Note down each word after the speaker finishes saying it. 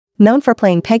Known for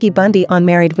playing Peggy Bundy on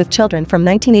Married with Children from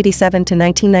 1987 to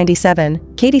 1997,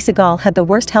 Katey Sagal had the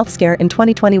worst health scare in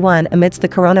 2021 amidst the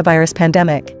coronavirus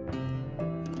pandemic.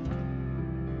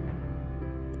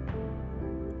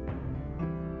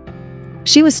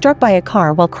 She was struck by a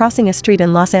car while crossing a street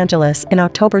in Los Angeles in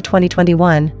October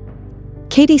 2021.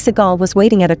 Katey Sagal was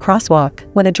waiting at a crosswalk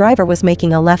when a driver was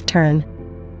making a left turn.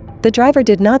 The driver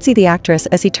did not see the actress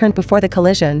as he turned before the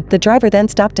collision. The driver then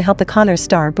stopped to help the Connors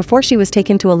star before she was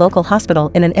taken to a local hospital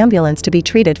in an ambulance to be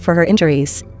treated for her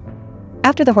injuries.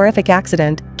 After the horrific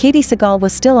accident, Katey Sagal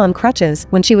was still on crutches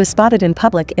when she was spotted in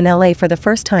public in LA for the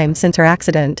first time since her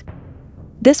accident.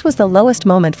 This was the lowest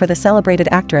moment for the celebrated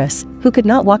actress, who could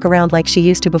not walk around like she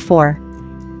used to before.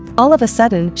 All of a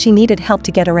sudden, she needed help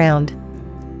to get around.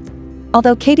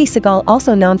 Although Katey Sagal,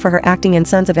 also known for her acting in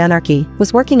Sons of Anarchy,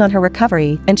 was working on her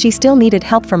recovery and she still needed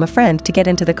help from a friend to get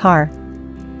into the car.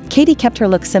 Katey kept her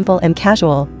look simple and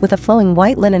casual, with a flowing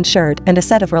white linen shirt and a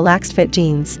set of relaxed fit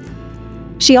jeans.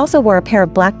 She also wore a pair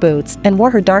of black boots and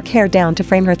wore her dark hair down to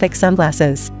frame her thick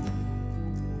sunglasses.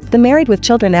 The Married with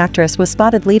Children actress was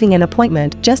spotted leaving an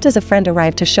appointment just as a friend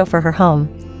arrived to chauffeur her home.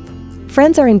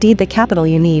 Friends are indeed the capital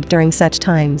you need during such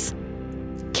times.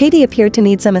 Katey appeared to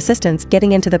need some assistance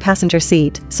getting into the passenger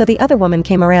seat, so the other woman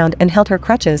came around and held her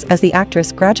crutches as the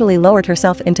actress gradually lowered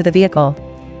herself into the vehicle.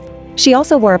 She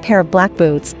also wore a pair of black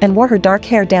boots and wore her dark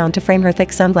hair down to frame her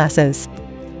thick sunglasses.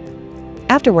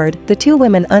 Afterward, the two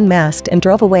women unmasked and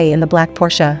drove away in the black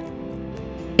Porsche.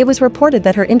 It was reported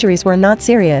that her injuries were not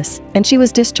serious, and she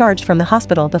was discharged from the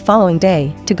hospital the following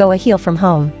day to go a heal from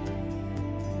home.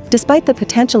 Despite the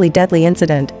potentially deadly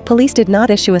incident, police did not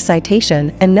issue a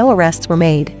citation and no arrests were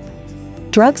made.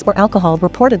 Drugs or alcohol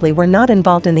reportedly were not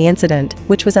involved in the incident,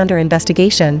 which was under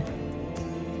investigation.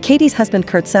 Katey's husband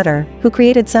Kurt Sutter, who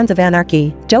created Sons of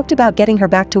Anarchy, joked about getting her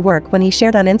back to work when he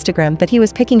shared on Instagram that he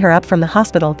was picking her up from the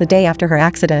hospital the day after her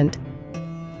accident.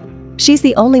 "She's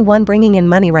the only one bringing in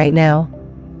money right now."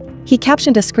 He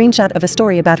captioned a screenshot of a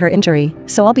story about her injury,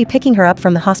 "So I'll be picking her up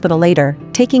from the hospital later,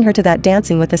 taking her to that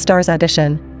Dancing with the Stars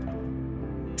audition."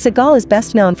 Sagal is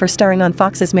best known for starring on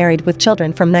Fox's Married with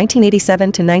Children from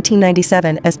 1987 to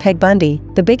 1997 as Peg Bundy,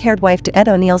 the big-haired wife to Ed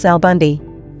O'Neill's Al Bundy.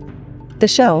 The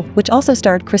show, which also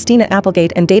starred Christina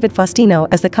Applegate and David Faustino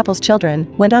as the couple's children,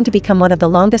 went on to become one of the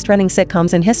longest-running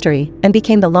sitcoms in history and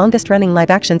became the longest-running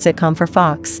live-action sitcom for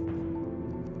Fox.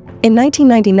 In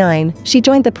 1999, she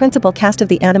joined the principal cast of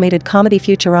the animated comedy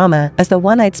Futurama as the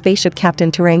one-eyed spaceship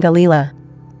captain Turanga Leela.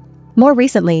 More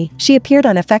recently, she appeared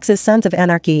on FX's Sons of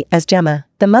Anarchy as Gemma,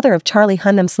 the mother of Charlie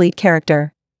Hunnam's lead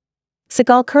character.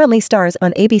 Sagal currently stars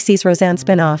on ABC's Roseanne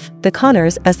spin-off, The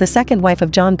Connors, as the second wife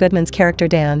of John Goodman's character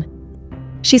Dan.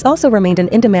 She's also remained an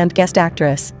in-demand guest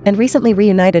actress, and recently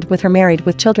reunited with her Married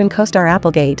with Children co-star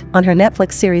Applegate on her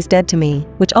Netflix series Dead to Me,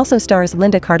 which also stars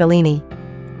Linda Cardellini.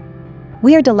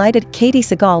 We are delighted Katey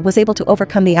Sagal was able to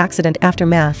overcome the accident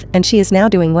aftermath and she is now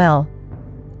doing well.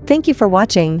 Thank you for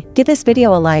watching. Give this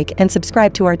video a like and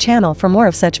subscribe to our channel for more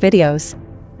of such videos.